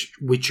 like,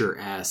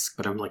 Witcher-esque.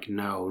 But I'm like,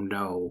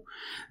 no.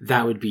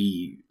 That would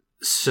be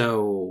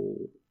so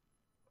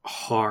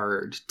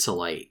hard to,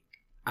 like,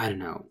 I don't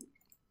know.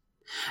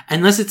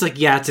 Unless it's, like,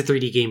 yeah, it's a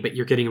 3D game, but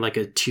you're getting, like,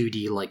 a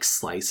 2D, like,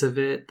 slice of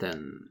it,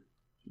 then...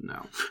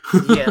 No.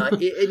 Yeah,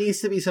 it needs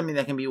to be something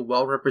that can be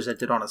well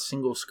represented on a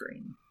single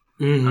screen.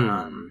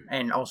 Mm-hmm.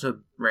 And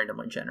also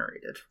randomly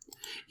generated.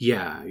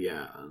 Yeah.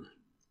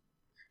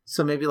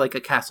 So maybe like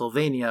a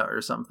Castlevania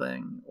or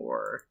something,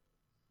 or...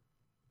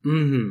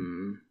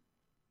 Mm-hmm.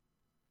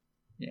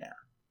 Yeah.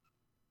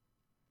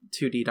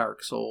 2D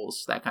Dark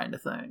Souls, that kind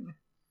of thing.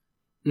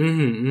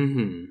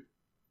 Mm-hmm.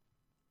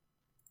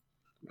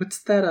 What's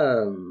that,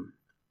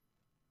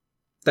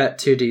 that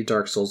 2D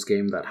Dark Souls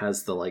game that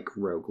has the, like,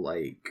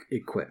 roguelike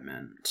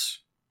equipment?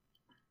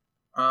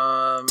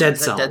 Dead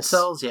Cells. Dead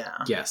Cells, yeah.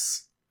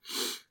 Yes.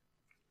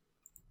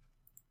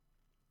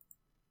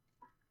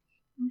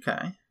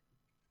 Okay.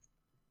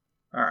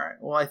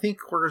 Alright, well, I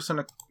think we're just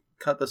gonna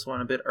cut this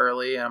one a bit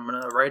early, and I'm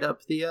gonna write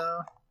up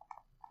the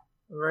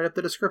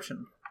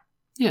description.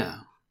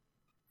 Yeah.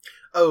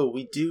 Oh,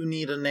 we do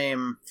need a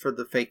name for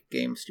the fake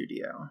game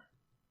studio.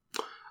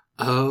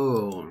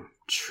 Oh,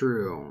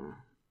 true.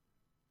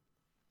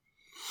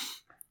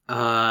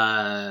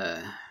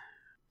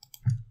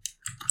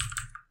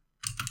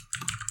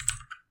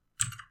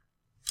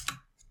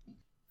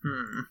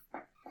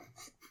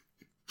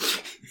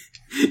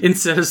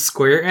 Instead of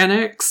Square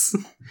Enix,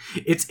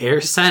 it's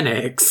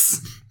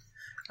Airsenix.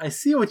 I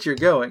see what you're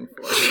going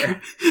for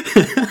here.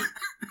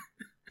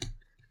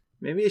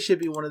 Maybe it should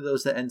be one of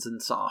those that ends in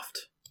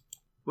soft.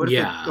 What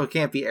if it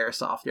can't be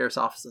Airsoft?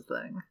 Airsoft's a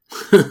thing.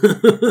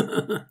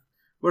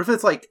 What if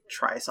it's like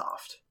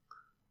Trisoft?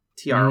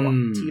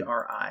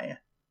 Tri.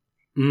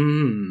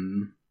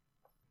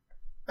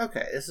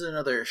 Okay, this is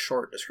another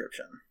short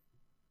description.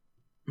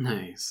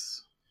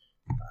 Nice.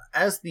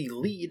 As the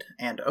lead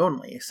and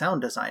only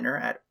sound designer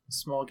at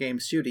small game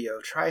studio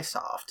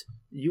Trisoft,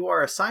 you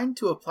are assigned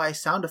to apply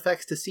sound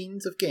effects to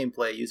scenes of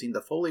gameplay using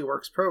the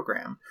FoleyWorks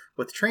program,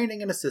 with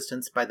training and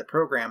assistance by the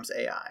program's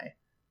AI.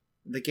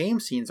 The game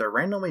scenes are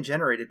randomly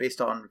generated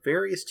based on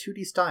various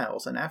 2D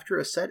styles, and after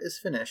a set is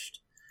finished,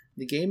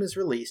 the game is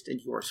released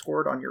and you are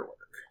scored on your work.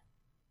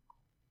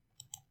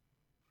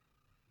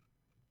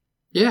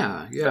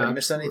 Yeah. Did I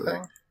miss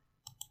anything?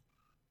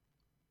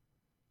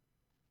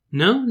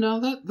 No,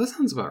 that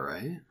sounds about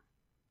right.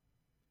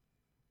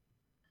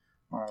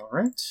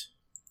 Alright.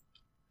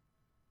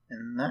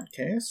 In that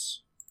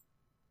case,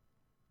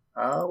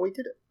 we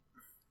did it.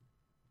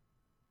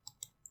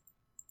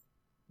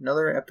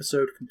 Another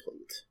episode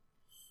complete.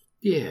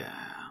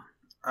 Yeah.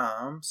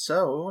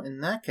 So,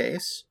 in that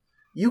case,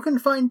 you can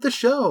find the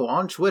show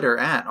on Twitter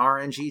at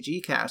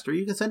RNGGcast, or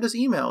you can send us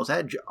emails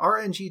at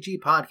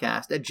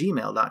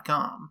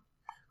rnggpodcast@gmail.com.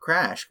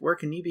 Crash, where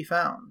can you be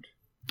found?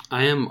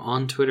 I am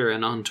on Twitter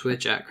and on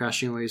Twitch at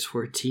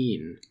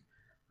CrashingWaves14.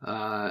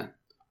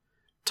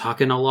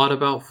 Talking a lot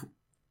about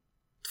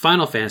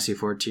Final Fantasy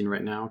XIV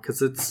right now,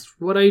 because it's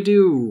what I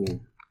do.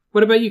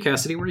 What about you,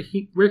 Cassidy?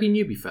 Where can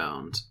you be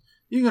found?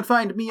 You can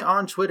find me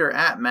on Twitter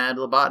at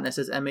MadLobotanist,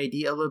 as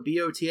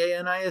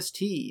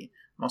MadLobotanist.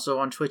 I'm also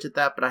on Twitch at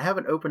that, but I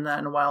haven't opened that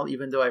in a while,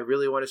 even though I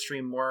really want to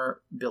stream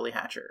more Billy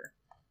Hatcher.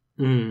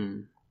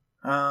 Mm.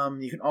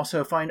 You can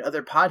also find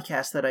other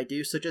podcasts that I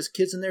do, such as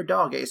Kids and Their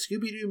Dog, a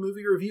Scooby-Doo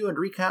movie review and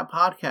recap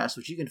podcast,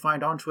 which you can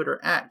find on Twitter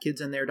at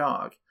Kids and Their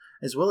Dog,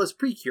 as well as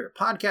Precure,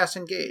 Podcast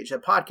Engage, a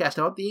podcast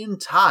about the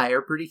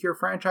entire Pretty Cure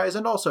franchise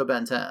and also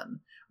Ben 10,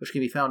 which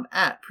can be found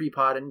at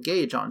Prepod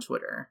Engage on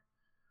Twitter.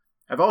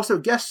 I've also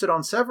guested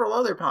on several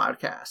other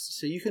podcasts,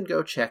 so you can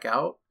go check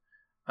out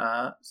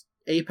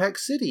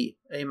Apex City,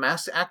 a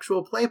mass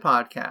actual play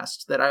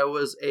podcast that I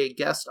was a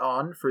guest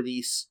on for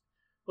the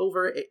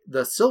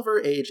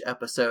Silver Age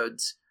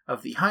episodes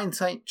of the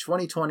Hindsight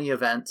 2020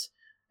 event,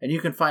 and you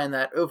can find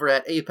that over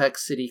at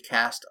Apex City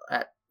Cast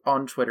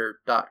on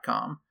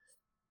Twitter.com.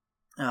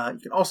 You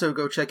can also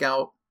go check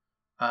out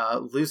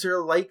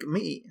Loser Like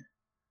Me,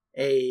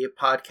 a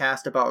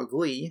podcast about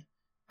Glee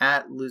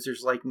at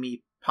Losers Like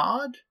Me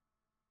Pod,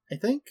 I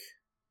think.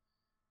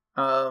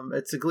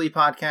 It's a Glee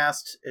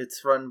podcast.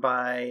 It's run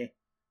by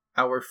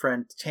our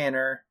friend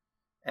Tanner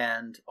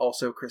and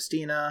also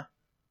Christina,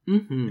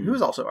 who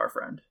is also our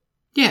friend.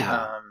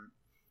 Yeah.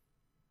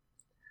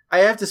 I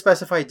have to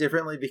specify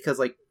differently because,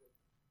 like,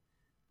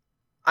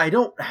 I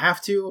don't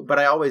have to, but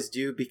I always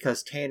do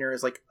because Tanner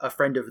is, like, a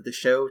friend of the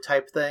show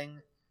type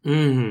thing.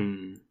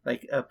 Mm-hmm.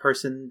 Like, a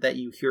person that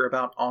you hear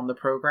about on the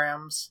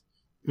programs.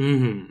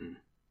 Mm-hmm.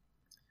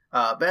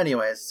 But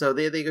anyways, so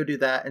they go do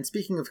that. And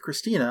speaking of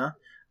Christina,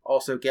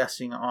 also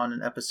guesting on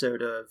an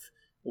episode of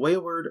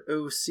Wayward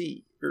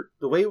OC, or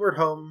The Wayward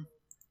Home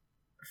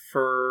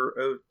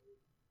for...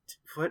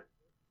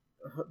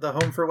 The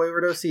Home for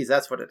Wayward OCs,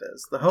 that's what it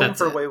is. The Home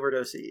for Wayward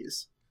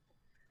OCs.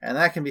 And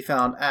that can be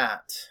found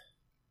at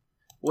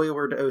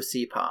Wayward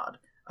OC Pod.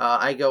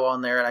 I go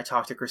on there and I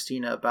talk to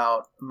Christina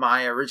about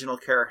my original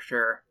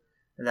character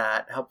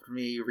that helped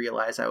me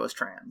realize I was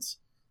trans.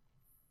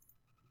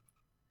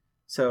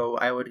 So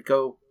I would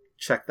go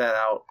check that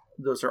out.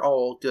 Those are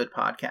all good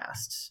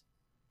podcasts.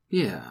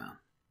 Yeah.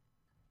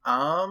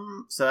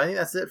 So I think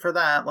that's it for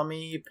that. Let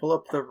me pull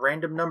up the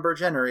random number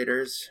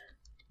generators.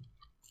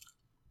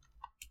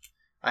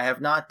 I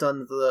have not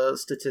done the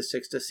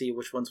statistics to see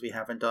which ones we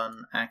haven't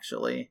done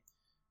actually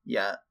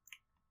yet.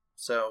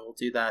 So we'll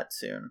do that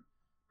soon.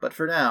 But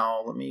for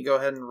now, let me go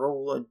ahead and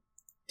roll a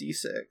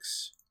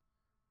d6.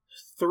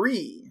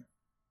 3.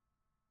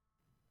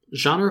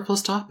 Genre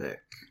plus topic.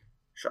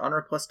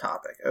 Genre plus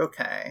topic.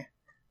 Okay.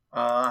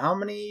 How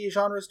many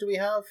genres do we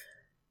have?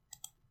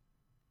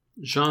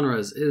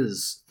 Genres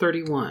is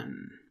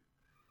 31.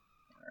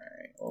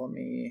 Alright, well, let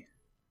me...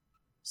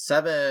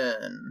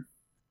 7.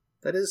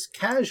 That is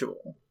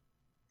casual.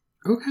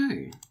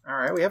 Okay.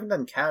 Alright, we haven't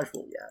done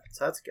casual yet,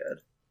 so that's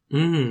good.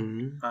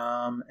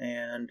 Mm-hmm.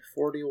 And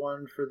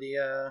 41 for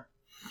the,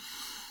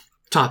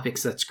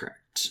 Topics, that's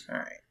correct.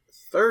 Alright,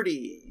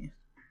 30.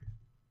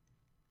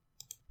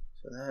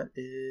 So that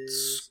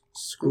is...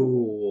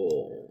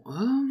 School.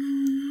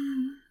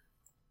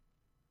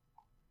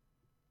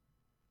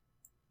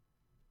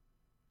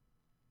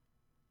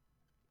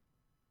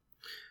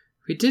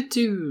 We did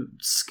do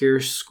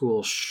Scare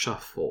School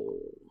Shuffle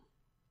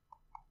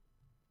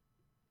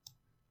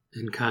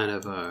in kind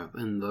of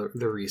in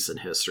the recent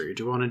history.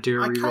 Do you want to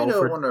do a reroll? I kind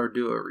of want to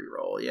do a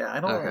reroll, yeah. I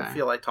don't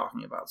feel like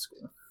talking about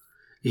school.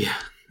 Yeah.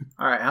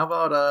 Alright, how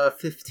about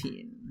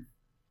 15?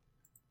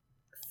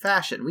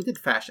 Fashion. We did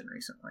fashion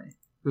recently.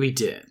 We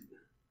did.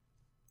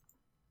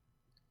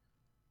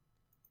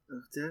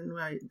 Didn't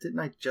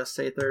I just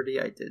say 30?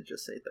 I did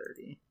just say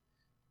 30.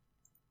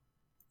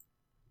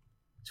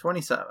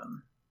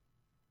 27.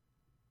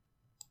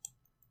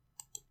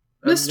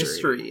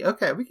 Mystery.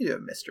 Okay, we can do a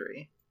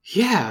mystery.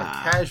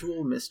 Yeah. A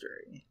casual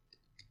mystery.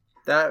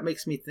 That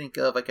makes me think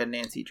of like a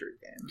Nancy Drew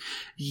game.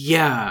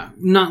 Yeah.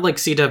 Not like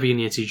CW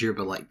Nancy Drew,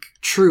 but like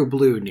True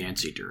Blue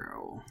Nancy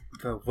Drew.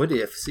 But what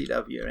if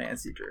CW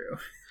Nancy Drew?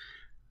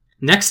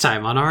 Next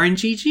time on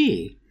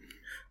RNGG.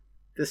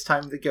 This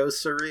time the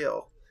ghosts are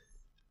real.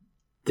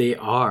 They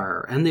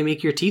are. And they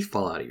make your teeth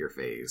fall out of your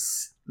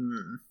face.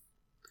 Hmm.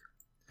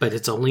 But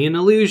it's only an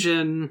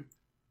illusion.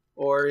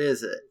 Or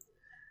is it?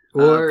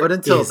 But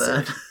until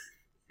then,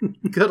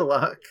 good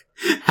luck.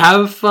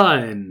 Have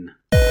fun.